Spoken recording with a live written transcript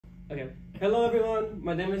Okay. Hello everyone,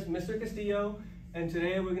 my name is Mr. Castillo, and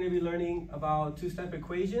today we're going to be learning about two-step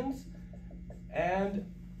equations. And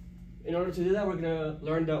in order to do that, we're going to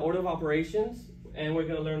learn the order of operations, and we're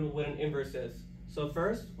going to learn what an inverse is. So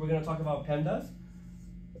first, we're going to talk about PEMDAS.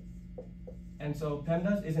 And so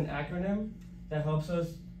PEMDAS is an acronym that helps us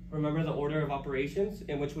remember the order of operations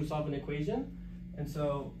in which we solve an equation. And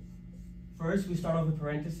so first, we start off with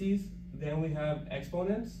parentheses, then we have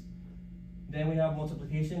exponents, then we have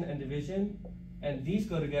multiplication and division, and these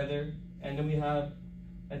go together, and then we have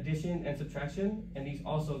addition and subtraction, and these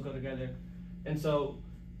also go together. And so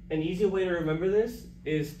an easy way to remember this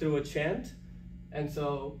is through a chant. And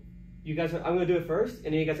so you guys, I'm gonna do it first, and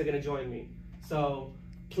then you guys are gonna join me. So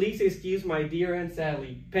please excuse my dear Aunt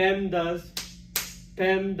Sally. PEMDAS,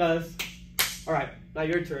 PEMDAS. All right, now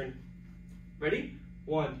your turn. Ready?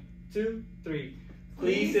 1, 2, 3.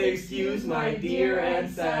 Please excuse my dear Aunt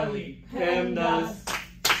Sally. PEMDAS,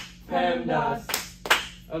 PEMDAS.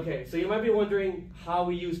 Okay, so you might be wondering how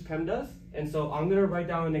we use PEMDAS, and so I'm gonna write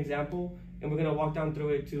down an example, and we're gonna walk down through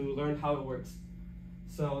it to learn how it works.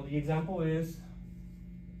 So the example is,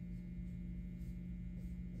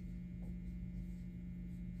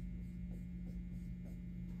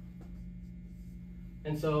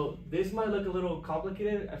 and so this might look a little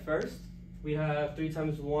complicated at first. We have 3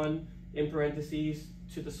 times 1 in parentheses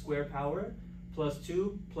to the square power plus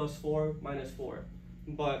 2 plus 4 minus 4.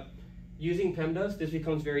 But using PEMDAS, this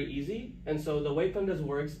becomes very easy. And so the way PEMDAS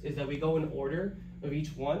works is that we go in order of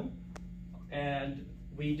each one, and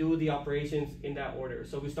we do the operations in that order.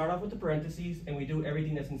 So we start off with the parentheses, and we do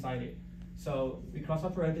everything that's inside it. So we cross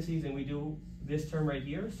out parentheses, and we do this term right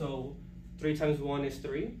here. So 3 times 1 is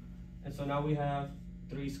 3. And so now we have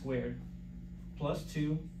 3 squared plus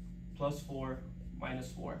 2 plus 4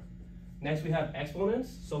 minus 4. Next we have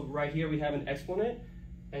exponents. So right here we have an exponent,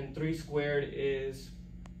 and 3 squared is,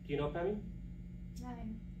 do you know, Pammy?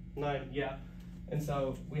 9. 9, yeah. And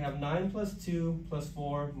so we have 9 plus 2 plus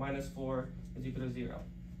 4 minus 4 is equal to 0.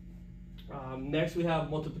 Next we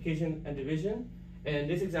have multiplication and division. And in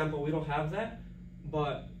this example we don't have that,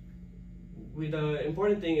 but the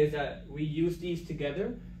important thing is that we use these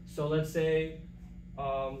together. So let's say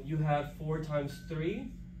you have 4 times 3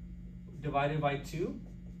 divided by 2.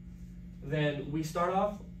 Then we start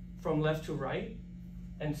off from left to right,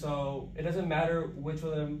 and so it doesn't matter which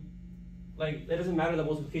of them, like it doesn't matter the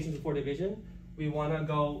multiplication before division. We want to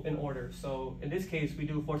go in order. So in this case, we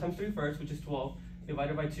do 4 times 3 first, which is 12,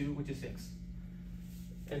 divided by 2, which is 6.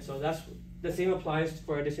 And so that's the same applies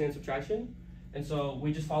for addition and subtraction. And so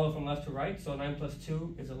we just follow from left to right. So 9 plus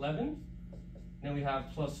 2 is 11. Then we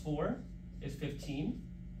have plus 4 is 15.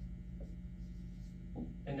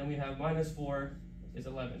 And then we have minus 4 is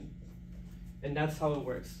 11. And that's how it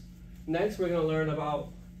works. Next, we're going to learn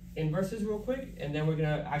about inverses real quick, and then we're going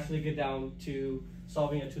to actually get down to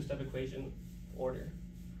solving a two-step equation order.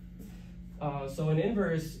 So an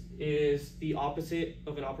inverse is the opposite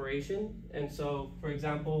of an operation. And so, for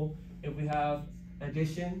example, if we have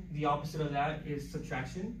addition, the opposite of that is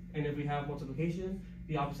subtraction. And if we have multiplication,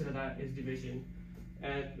 the opposite of that is division.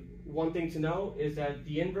 And one thing to know is that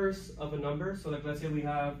the inverse of a number, so like let's say we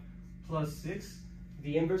have plus 6,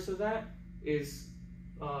 the inverse of that is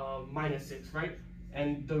minus 6, right?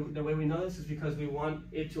 And the way we know this is because we want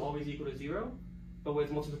it to always equal to 0. But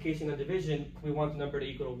with multiplication and division, we want the number to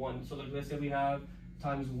equal to 1. So like let's say we have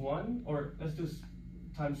times 1, or let's do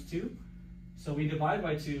times 2. So we divide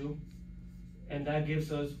by 2, and that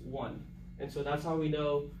gives us 1. And so that's how we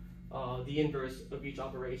know the inverse of each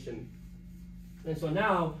operation. And so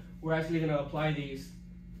now we're actually going to apply these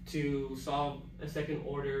to solve a second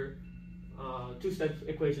order two-step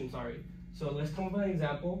equation, sorry. So let's come up with an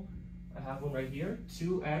example. I have one right here.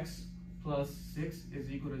 2x plus 6 is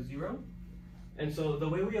equal to 0. And so the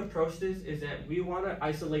way we approach this is that we want to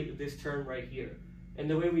isolate this term right here. And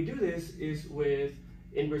the way we do this is with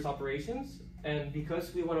inverse operations. And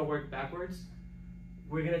because we want to work backwards,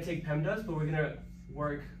 we're going to take PEMDAS, but we're going to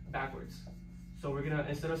work backwards. So we're going to,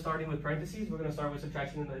 instead of starting with parentheses, we're going to start with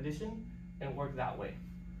subtraction and addition and work that way.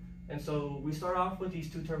 And so we start off with these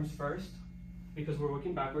 2 terms first because we're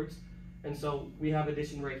working backwards. And so we have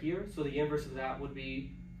addition right here. So the inverse of that would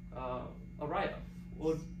be a write-off.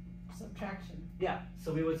 Subtraction. Yeah,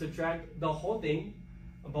 so we would subtract the whole thing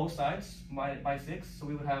on both sides by 6. So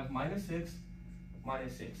we would have minus 6,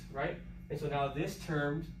 right? And so now this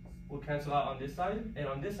term will cancel out on this side. And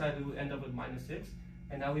on this side, we would end up with minus 6.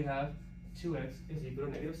 And now we have 2x is equal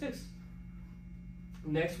to negative 6.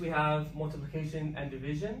 Next, we have multiplication and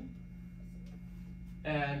division.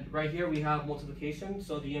 And right here, we have multiplication.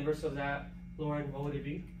 So the inverse of that, Lauren, what would it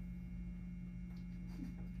be?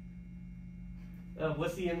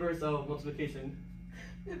 what's the inverse of multiplication?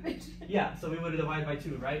 Division. Yeah, so we would divide by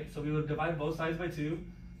 2, right? So we would divide both sides by 2,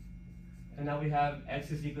 and now we have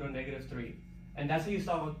x is equal to -3. And that's how you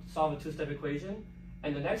solve a two-step equation.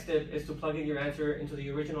 And the next step is to plug in your answer into the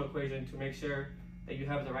original equation to make sure that you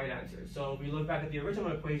have the right answer. So if we look back at the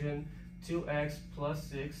original equation, 2x plus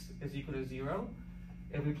 6 is equal to 0.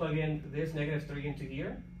 If we plug in this -3 into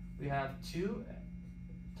here, we have 2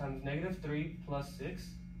 times -3 plus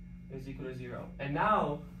 6 is equal to 0. And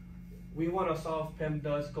now we want to solve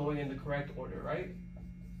PEMDAS going in the correct order, right?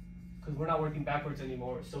 Because we're not working backwards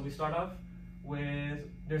anymore. So we start off with,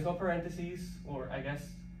 there's no parentheses, or I guess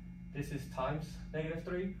this is times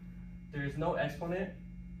 -3. There is no exponent.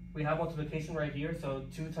 We have multiplication right here, so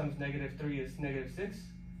 2 times -3 is -6.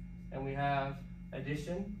 And we have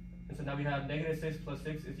addition, and so now we have -6 plus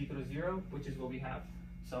 6 is equal to 0, which is what we have.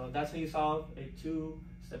 So that's how you solve a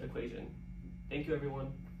two-step equation. Thank you,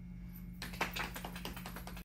 everyone.